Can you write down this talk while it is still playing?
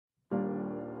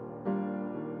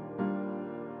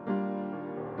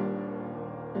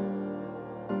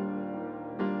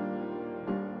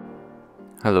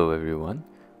Hello everyone,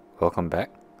 welcome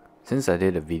back. Since I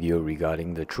did a video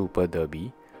regarding the Trooper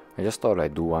Derby, I just thought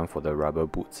I'd do one for the rubber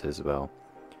boots as well.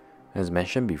 As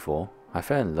mentioned before, I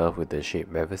fell in love with the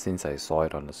shape ever since I saw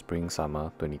it on the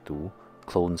Spring-Summer 22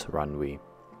 Clones runway.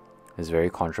 It's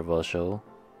very controversial,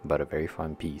 but a very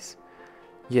fun piece.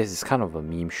 Yes, it's kind of a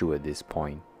meme shoe at this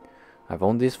point. I've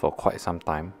owned this for quite some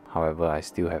time, however I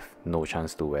still have no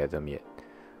chance to wear them yet.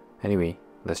 Anyway,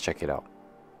 let's check it out.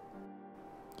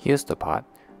 Here's the part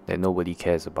that nobody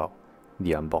cares about,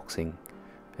 the unboxing.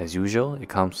 As usual, it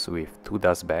comes with 2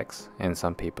 dust bags and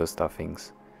some paper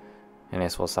stuffings. And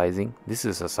as for sizing, this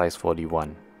is a size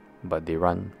 41, but they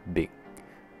run big.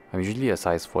 I'm usually a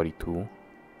size 42,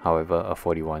 however a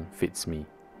 41 fits me.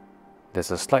 There's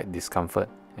a slight discomfort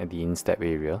at the instep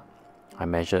area. I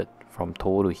measured from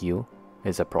toe to heel,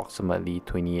 it's approximately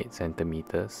 28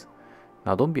 centimeters.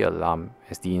 Now don't be alarmed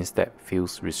as the instep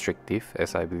feels restrictive,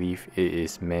 as I believe it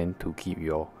is meant to keep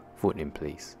your foot in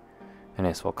place. And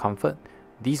as for comfort,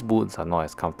 these boots are not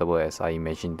as comfortable as I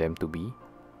imagined them to be,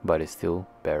 but it's still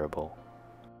bearable.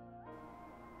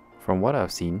 From what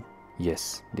I've seen,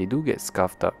 yes, they do get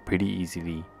scuffed up pretty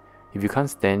easily. If you can't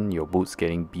stand your boots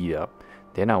getting beat up,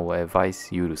 then I will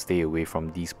advise you to stay away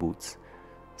from these boots.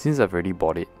 Since I've already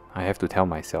bought it, I have to tell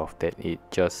myself that it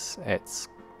just adds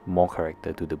more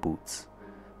character to the boots.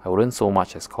 I wouldn't so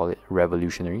much as call it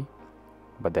revolutionary,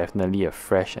 but definitely a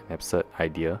fresh and absurd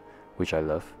idea, which I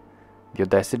love. The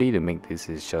audacity to make this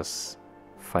is just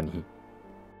funny.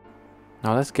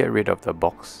 Now let's get rid of the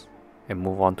box and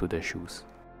move on to the shoes.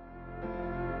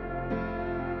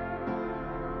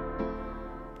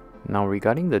 Now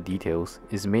regarding the details,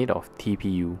 it's made of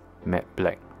TPU matte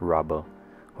black rubber,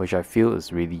 which I feel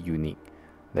is really unique.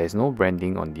 There is no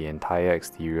branding on the entire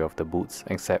exterior of the boots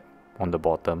except on the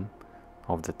bottom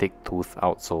of the thick tooth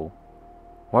outsole.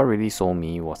 What really sold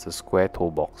me was the square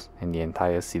toe box and the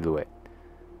entire silhouette.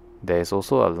 There is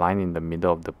also a line in the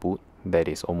middle of the boot that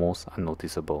is almost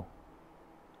unnoticeable.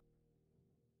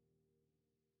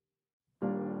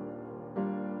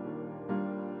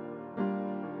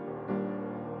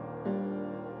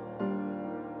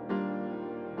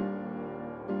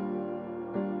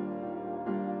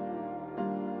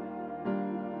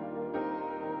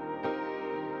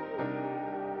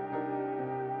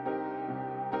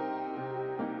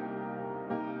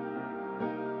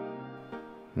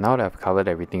 Now that I've covered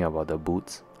everything about the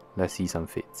boots, let's see some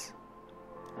fits.